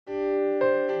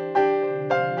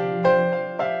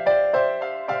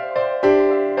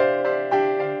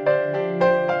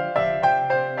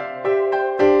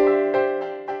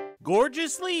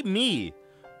Gorgeously Me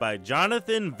by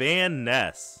Jonathan Van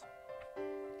Ness.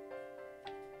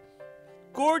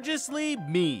 Gorgeously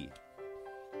Me.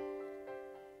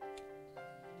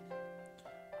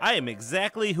 I am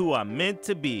exactly who I'm meant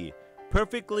to be,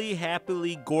 perfectly,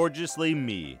 happily, gorgeously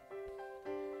me.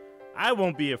 I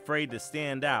won't be afraid to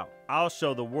stand out. I'll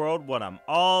show the world what I'm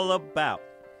all about.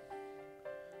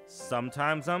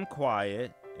 Sometimes I'm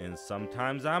quiet and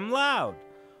sometimes I'm loud.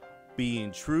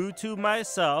 Being true to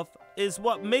myself is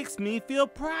what makes me feel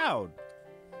proud.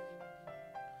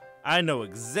 I know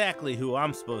exactly who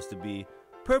I'm supposed to be,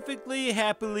 perfectly,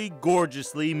 happily,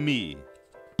 gorgeously me.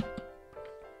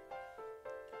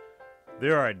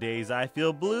 There are days I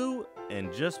feel blue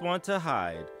and just want to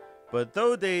hide, but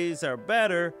those days are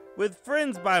better with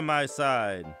friends by my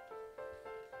side.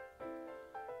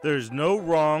 There's no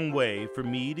wrong way for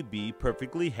me to be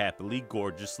perfectly, happily,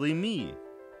 gorgeously me.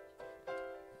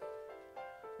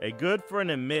 A good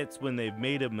friend admits when they've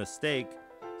made a mistake.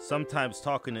 Sometimes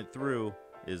talking it through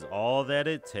is all that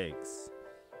it takes.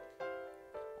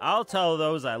 I'll tell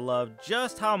those I love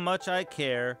just how much I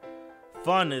care.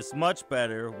 Fun is much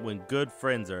better when good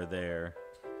friends are there.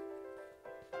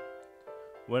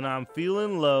 When I'm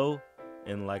feeling low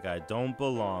and like I don't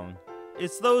belong,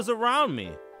 it's those around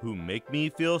me who make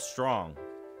me feel strong.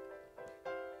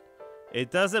 It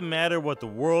doesn't matter what the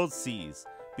world sees,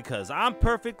 because I'm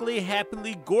perfectly,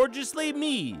 happily, gorgeously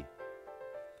me.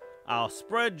 I'll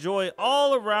spread joy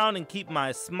all around and keep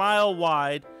my smile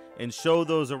wide and show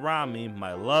those around me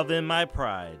my love and my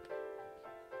pride.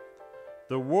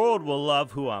 The world will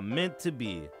love who I'm meant to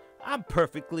be. I'm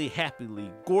perfectly,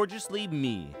 happily, gorgeously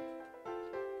me.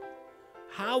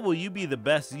 How will you be the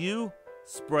best you?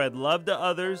 Spread love to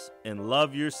others and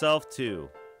love yourself too.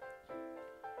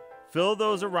 Fill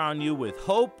those around you with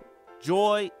hope,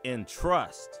 joy, and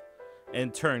trust,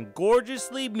 and turn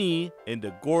gorgeously me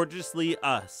into gorgeously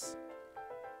us.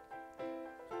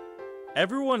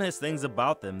 Everyone has things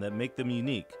about them that make them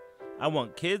unique. I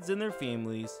want kids and their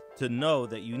families to know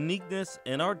that uniqueness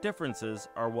and our differences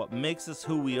are what makes us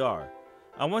who we are.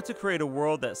 I want to create a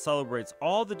world that celebrates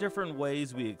all the different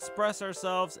ways we express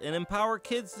ourselves and empower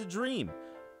kids to dream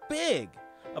big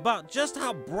about just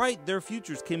how bright their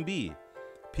futures can be.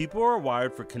 People are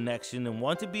wired for connection and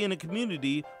want to be in a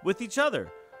community with each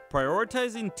other.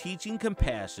 Prioritizing teaching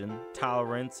compassion,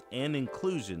 tolerance, and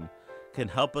inclusion can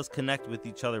help us connect with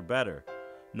each other better,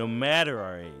 no matter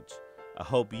our age. I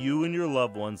hope you and your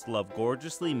loved ones love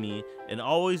gorgeously me, and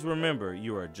always remember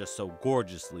you are just so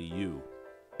gorgeously you.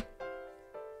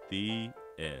 The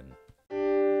end.